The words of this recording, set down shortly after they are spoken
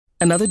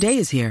Another day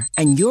is here,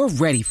 and you're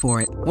ready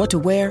for it. What to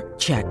wear?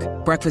 Check.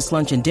 Breakfast,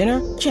 lunch, and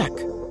dinner? Check.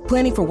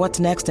 Planning for what's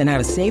next and how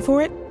to save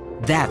for it?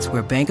 That's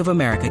where Bank of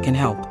America can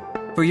help.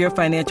 For your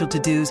financial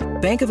to-dos,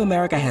 Bank of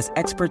America has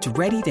experts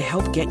ready to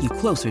help get you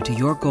closer to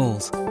your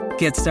goals.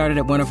 Get started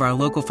at one of our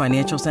local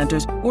financial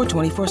centers or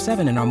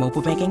 24/7 in our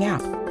mobile banking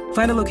app.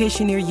 Find a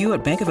location near you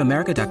at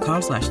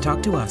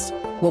bankofamerica.com/talktous.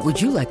 What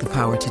would you like the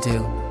power to do?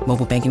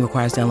 Mobile banking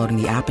requires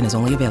downloading the app and is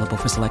only available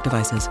for select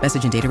devices.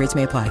 Message and data rates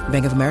may apply.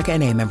 Bank of America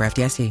N.A., member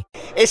FDIC.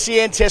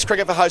 SEN Test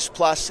Cricket for Host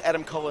Plus.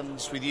 Adam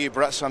Collins with you,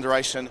 Bharat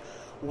Sundaresan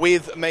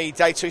with me.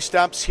 Day 2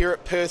 stumps here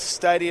at Perth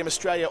Stadium.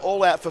 Australia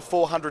all out for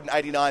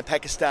 489.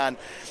 Pakistan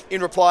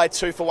in reply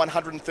 2 for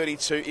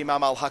 132.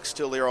 Imam Ul Haq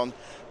still there on,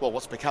 well,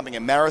 what's becoming a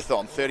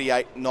marathon.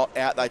 38 not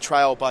out. They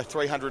trail by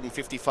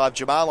 355.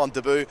 Jamal on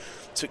debut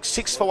took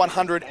 6 for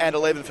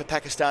 111 for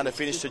Pakistan to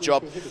finish the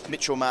job.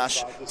 Mitchell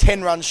Marsh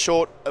 10 runs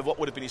short of what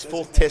would have been his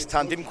 4th test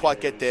ton. Didn't quite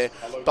get there.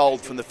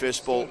 Bowled from the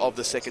first ball of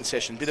the second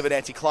session. Bit of an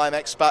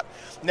anticlimax, but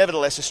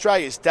nevertheless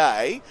Australia's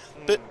day.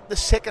 But the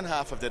second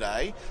half of the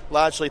day,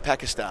 largely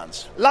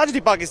Pakistan's.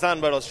 Largely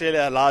Pakistan, but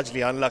Australia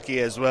largely unlucky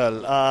as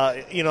well.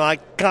 I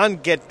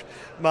can't get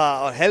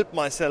or help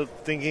myself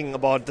thinking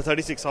about the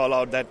 36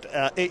 all-out,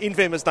 that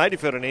infamous night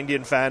if you're an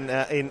Indian fan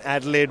in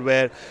Adelaide,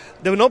 where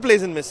there were no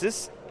plays and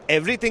misses.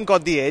 Everything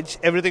caught the edge.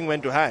 Everything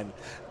went to hand.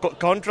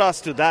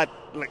 Contrast to that,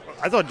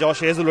 I thought Josh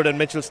Hazlewood and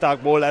Mitchell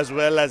Starc bowled as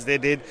well as they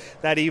did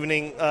that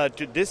evening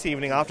to this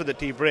evening after the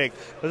tea break.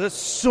 There's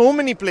so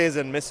many plays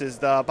and misses.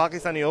 The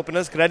Pakistani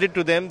openers, credit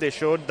to them, they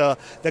showed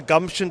the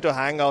gumption to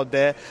hang out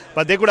there,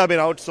 but they could have been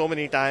out so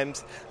many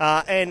times.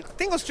 And I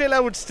think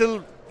Australia would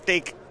still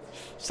take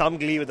some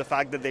glee with the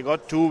fact that they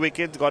got 2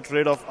 wickets, got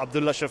rid of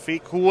Abdullah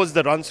Shafiq, who was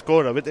the run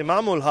scorer. With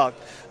Imam Ul Haq,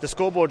 the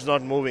scoreboard's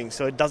not moving,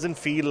 so it doesn't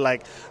feel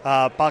like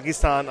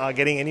Pakistan are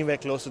getting anywhere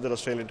close to the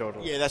Australian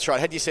total. Yeah, that's right.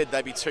 Had you said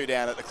they'd be 2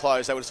 down at the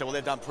close, they would have said, well,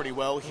 they've done pretty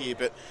well here.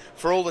 But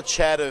for all the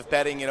chat of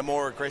batting in a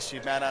more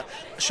aggressive manner,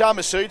 Shah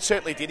Massoud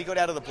certainly did. He got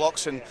out of the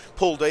blocks and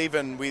pulled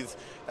even with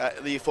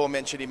the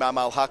aforementioned Imam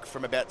Ul Haq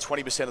from about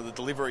 20% of the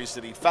deliveries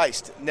that he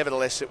faced.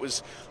 Nevertheless, it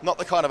was not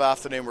the kind of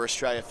afternoon where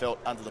Australia felt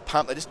under the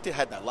pump. They just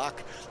had no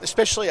luck,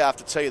 especially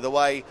after tea. The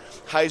way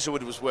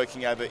Hazlewood was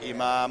working over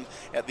Imam,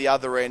 at the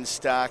other end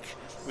Starc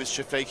with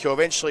Shafiq, who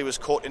eventually was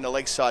caught in a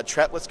leg side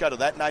trap. Let's go to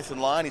that. Nathan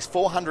Lyon, his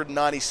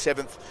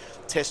 497th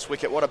test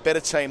wicket. What a better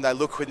team they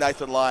look with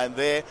Nathan Lyon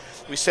there.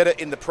 We said it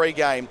in the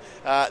pre-game.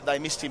 They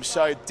missed him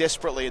so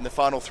desperately in the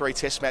final 3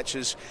 test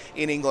matches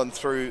in England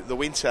through the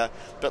winter.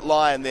 But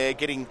Lyon there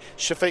getting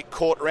Shafiq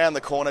caught around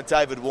the corner.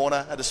 David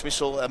Warner, a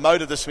dismissal, a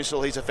motor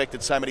dismissal he's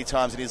affected so many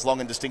times in his long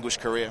and distinguished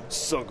career.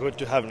 So good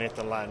to have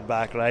Nathan Lyon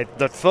back, right?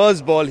 That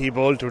first ball he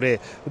bowled today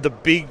with the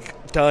big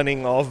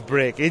turning off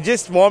break, it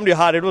just warmed your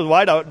heart. It was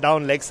wide out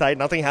down leg side,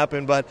 nothing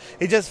happened, but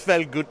it just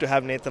felt good to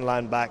have Nathan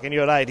Lyon back. And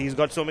you're right, he's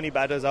got so many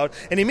batters out,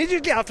 and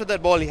immediately after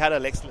that ball he had a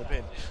leg slip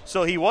in,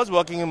 so he was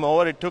working him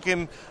over. It took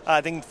him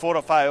I think 4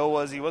 or 5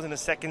 overs. He was in a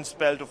second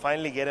spell to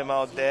finally get him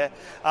out there,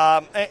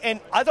 and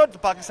I thought the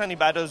Pakistani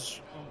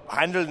batters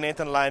handled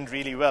Nathan Lyon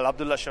really well.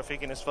 Abdullah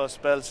Shafiq in his first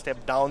spell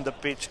stepped down the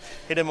pitch,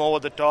 hit him over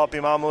the top.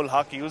 Imam Ul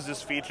Haq used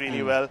his feet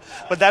really well.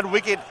 But that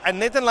wicket, and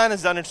Nathan Lyon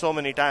has done it so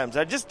many times.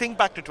 I just think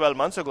back to 12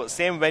 months ago,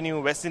 same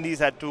venue, West Indies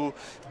had 2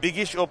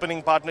 biggish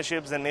opening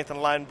partnerships, and Nathan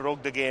Lyon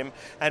broke the game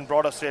and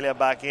brought Australia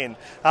back in.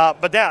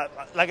 But yeah,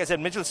 like I said,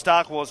 Mitchell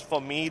Starc was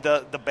for me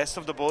the best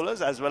of the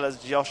bowlers, as well as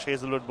Josh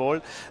Hazlewood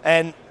bowled.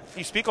 And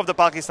you speak of the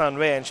Pakistan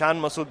way, and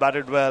Shan Masood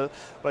batted well,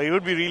 but you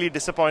would be really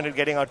disappointed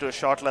getting out to a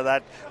shot like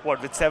that,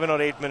 with 7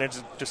 or 8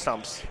 minutes to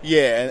stumps.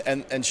 Yeah,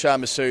 and Shah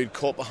Massoud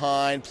caught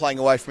behind, playing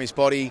away from his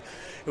body.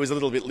 It was a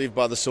little bit live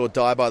by the sword,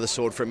 die by the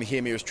sword from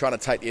him. He was trying to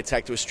take the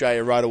attack to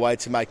Australia right away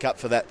to make up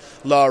for that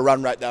lower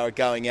run rate they were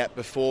going at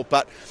before.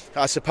 But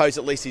I suppose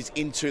at least he's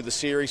into the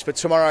series. But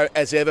tomorrow,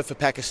 as ever for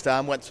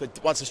Pakistan, once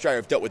Australia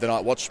have dealt with the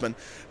night watchman,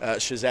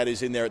 Shahzad,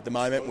 who's in there at the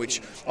moment, which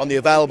on the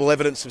available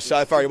evidence of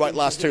so far, he won't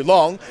last too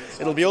long.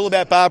 It'll be all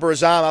about Babar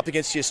Azam up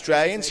against the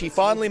Australians. He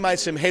finally made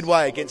some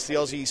headway against the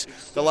Aussies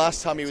the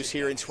last time he was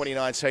here in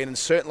 2019, and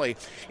certainly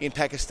in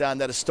Pakistan,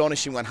 that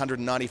astonishing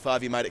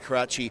 195 he made at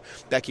Karachi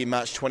back in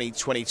March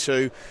 2022.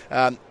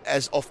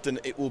 As often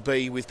it will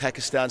be with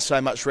Pakistan, so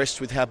much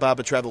rest with how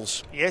Babar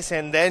travels. Yes,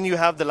 and then you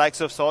have the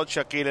likes of Saud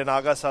Shakil and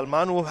Agha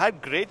Salman, who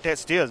had great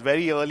test years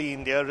very early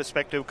in their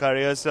respective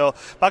careers. So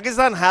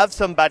Pakistan have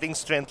some batting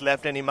strength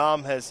left, and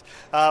Imam has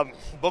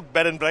booked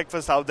bed and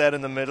breakfast out there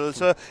in the middle.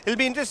 So it'll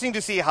be interesting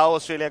to see how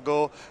Australia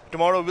go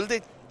tomorrow. Will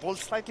they bowl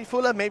slightly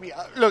fuller? Maybe.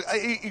 Look,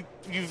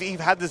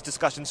 you've had this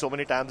discussion so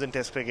many times in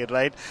Test cricket,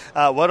 right?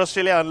 Were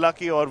Australia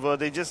unlucky, or were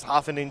they just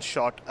half an inch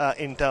short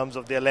in terms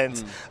of their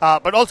lengths?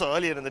 But also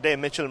earlier in the day,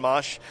 Mitchell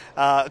Marsh,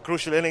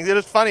 crucial innings. It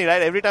was funny,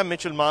 right? Every time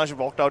Mitchell Marsh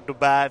walked out to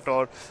bat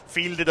or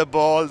fielded a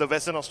ball, the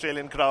Western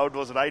Australian crowd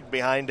was right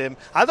behind him.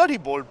 I thought he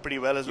bowled pretty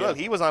well as well.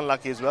 He was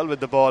unlucky as well with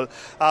the ball.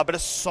 But a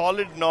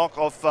solid knock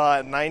of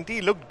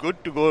 90. Looked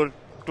good to go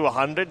to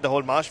 100. The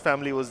whole Marsh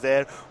family was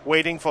there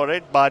waiting for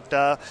it,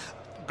 but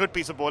good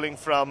piece of bowling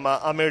from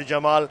Amir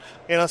Jamal.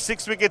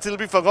 6 wickets, he'll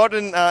be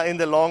forgotten in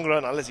the long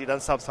run unless he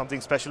does something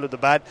special with the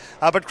bat.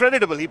 But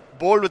creditable, he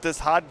bowled with his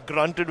heart,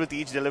 grunted with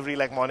each delivery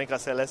like Monica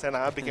Seles, and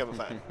I became a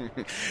fan.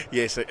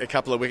 Yes, a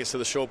couple of wickets to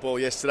the short ball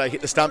yesterday.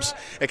 Hit the stumps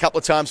a couple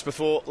of times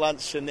before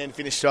lunch and then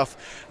finished off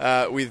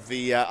with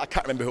the, I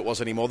can't remember who it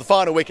was anymore, the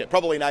final wicket,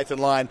 probably Nathan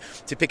Lyon,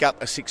 to pick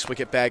up a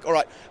 6-wicket bag. All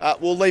right,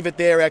 we'll leave it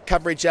there. Our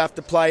coverage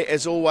after play,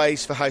 as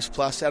always, for Host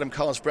Plus. Adam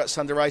Collins, Brett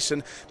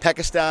Sundaresan.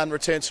 Pakistan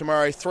returns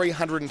tomorrow,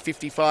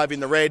 355 in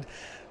the red.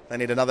 They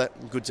need another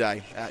good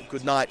day.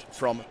 Good night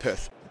from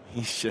Perth.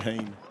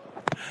 Sheen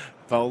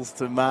bowls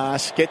to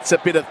Marsh, gets a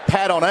bit of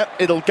pad on it.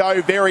 It'll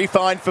go very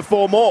fine for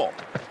 4 more.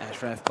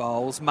 Ashraf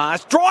bowls.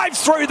 Marsh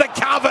drives through the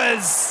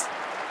covers,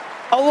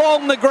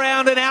 along the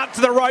ground and out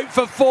to the rope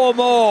for 4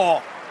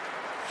 more.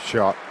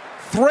 Shot.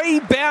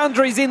 3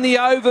 boundaries in the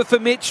over for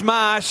Mitch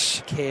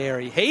Marsh.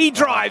 Carey, he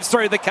drives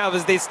through the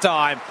covers this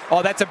time.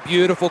 Oh, that's a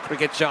beautiful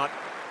cricket shot.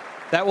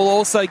 That will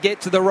also get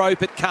to the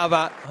rope at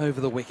cover.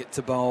 Over the wicket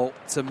to bowl.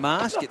 So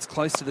Marsh gets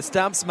close to the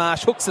stumps.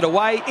 Marsh hooks it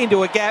away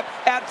into a gap.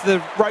 Out to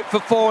the rope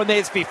for 4, and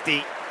there's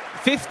 50.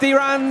 50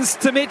 runs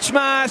to Mitch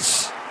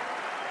Marsh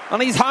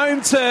on his home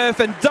turf,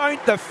 and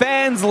don't the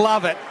fans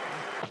love it?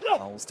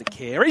 Bowls to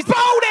Carey. He's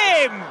bowled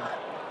him!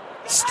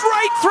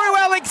 Straight through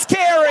Alex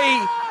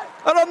Carey.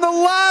 And on the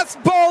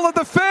last ball of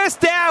the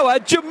first hour,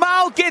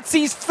 Jamal gets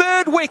his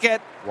 3rd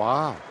wicket.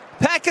 Wow.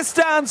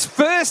 Pakistan's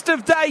first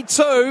of day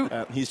 2.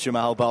 Here's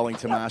Jamal bowling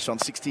to Marsh on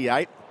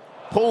 68.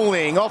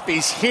 Pulling off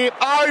his hip,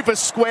 over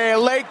square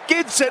leg,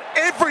 gives it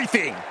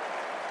everything.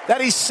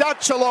 That is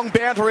such a long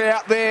boundary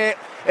out there.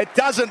 It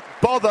doesn't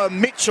bother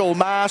Mitchell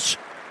Marsh.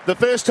 The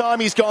first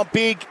time he's gone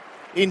big.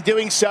 In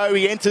doing so,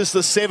 he enters the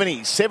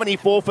 70s.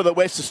 74 for the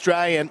West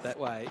Australian. That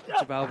way,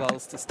 Jamal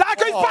bowls to Stark,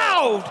 who's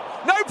bowled!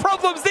 No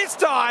problems this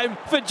time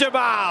for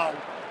Jamal.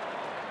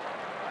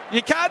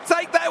 You can't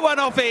take that one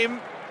off him.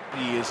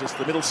 He is as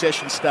the middle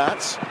session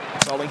starts.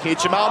 Bowling here,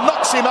 Jamal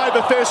knocks him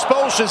over first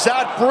ball.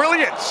 Shazad,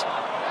 brilliant.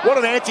 What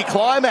an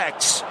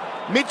anticlimax.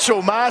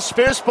 Mitchell Marsh,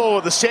 first ball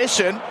of the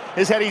session,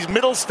 has had his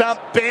middle stump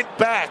bent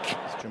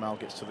back. Jamal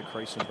gets to the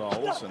crease and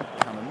bowls, and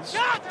Cummins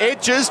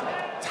edges,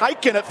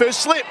 taken at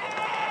first slip.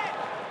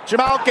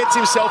 Jamal gets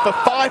himself a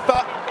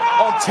fifer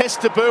on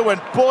test debut,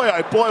 and boy,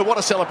 oh boy, what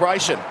a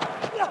celebration.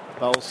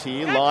 Bowls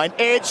here, line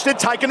edged and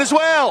taken as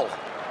well.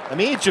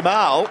 Amir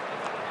Jamal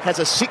has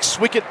a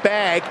 6-wicket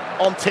bag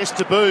on test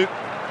debut,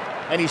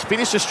 and he's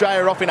finished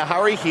Australia off in a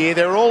hurry here.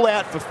 They're all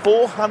out for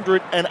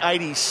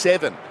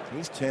 487.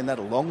 He's turned that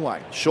a long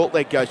way. Short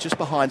leg goes just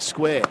behind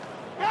square.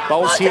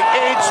 Bowls here,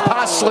 edge,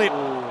 pass slip.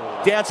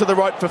 Down to the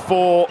rope for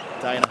 4.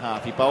 Day and a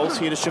half. He bowls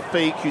here to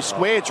Shafiq, who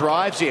square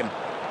drives him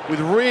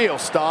with real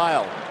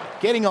style.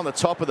 Getting on the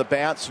top of the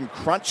bounce and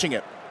crunching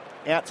it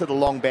out to the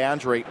long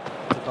boundary.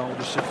 The bowl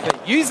to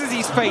Shafiq. Uses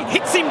his feet,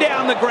 hits him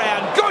down the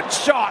ground. Good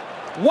shot.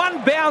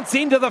 One bounce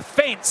into the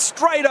fence,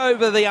 straight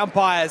over the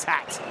umpire's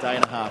hat. Day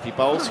and a half. He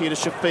bowls here to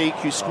Shafiq,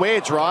 who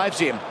square drives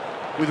him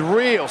with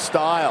real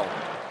style.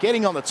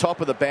 Getting on the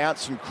top of the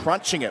bounce and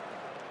crunching it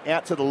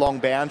out to the long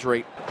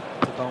boundary.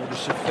 The bowl to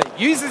Shafiq.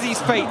 Uses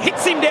his feet,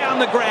 hits him down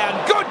the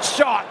ground. Good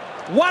shot.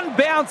 One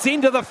bounce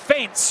into the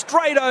fence,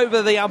 straight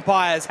over the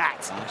umpire's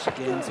hat. Marsh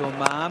again to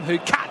Imam, who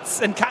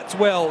cuts and cuts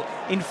well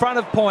in front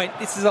of point.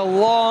 This is a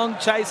long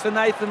chase for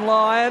Nathan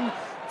Lyon.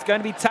 It's going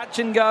to be touch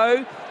and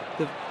go.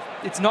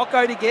 It's not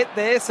going to get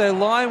there, so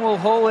Lyon will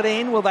haul it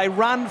in. Will they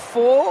run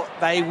 4?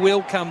 They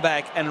will come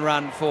back and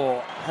run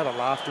 4. Had a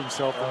laugh to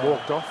himself and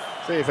walked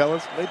off. See you,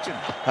 fellas. Legend.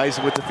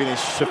 Hazelwood to finish.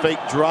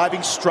 Shafiq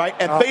driving straight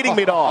and beating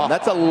mid-on.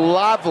 That's a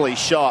lovely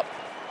shot.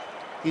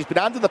 He's been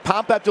under the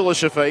pump, Abdullah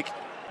Shafiq,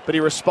 but he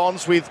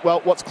responds with,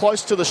 well, what's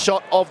close to the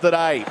shot of the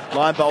day.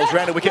 Lyon bowls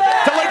round a wicket.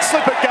 To leg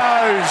slip it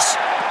goes.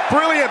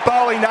 Brilliant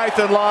bowling,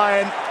 Nathan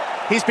Lyon.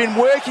 He's been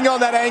working on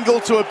that angle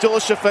to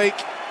Abdullah Shafiq.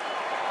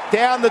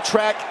 Down the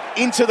track,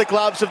 into the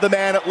gloves of the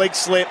man at leg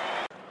slip.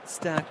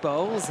 Stark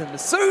bowls and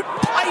Masood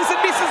plays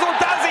and misses, or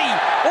does he?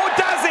 Or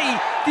does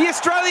he? The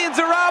Australians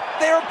are up,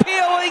 they're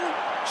appealing.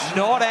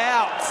 Not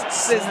out,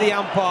 says the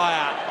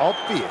umpire.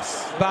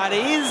 Obvious. But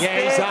is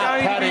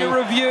there going to be a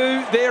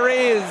review? There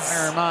is.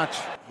 Very much.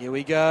 Here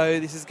we go.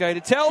 This is going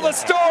to tell the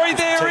story.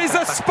 There is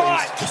a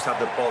spike. Just have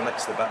the ball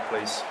next to the bat,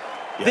 please.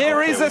 Yeah,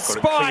 there is a we've got a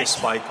clear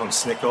spike. spike on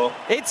Snicko.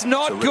 It's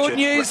not So good Richard,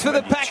 news for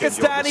the recommend you change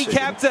your Pakistani decision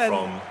captain.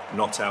 From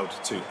not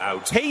out to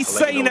out. He's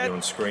I'll let you seen know it. you're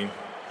on screen.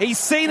 He's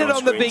seen You're it on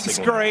on the screen, big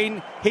signal.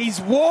 screen.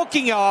 He's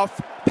walking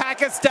off.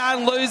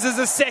 Pakistan loses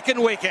a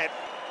 2nd wicket.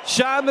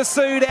 Shah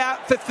Masood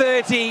out for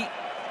 30.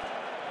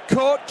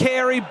 Caught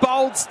Carey,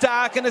 bowled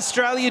Stark, and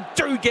Australia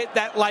do get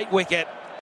that late wicket.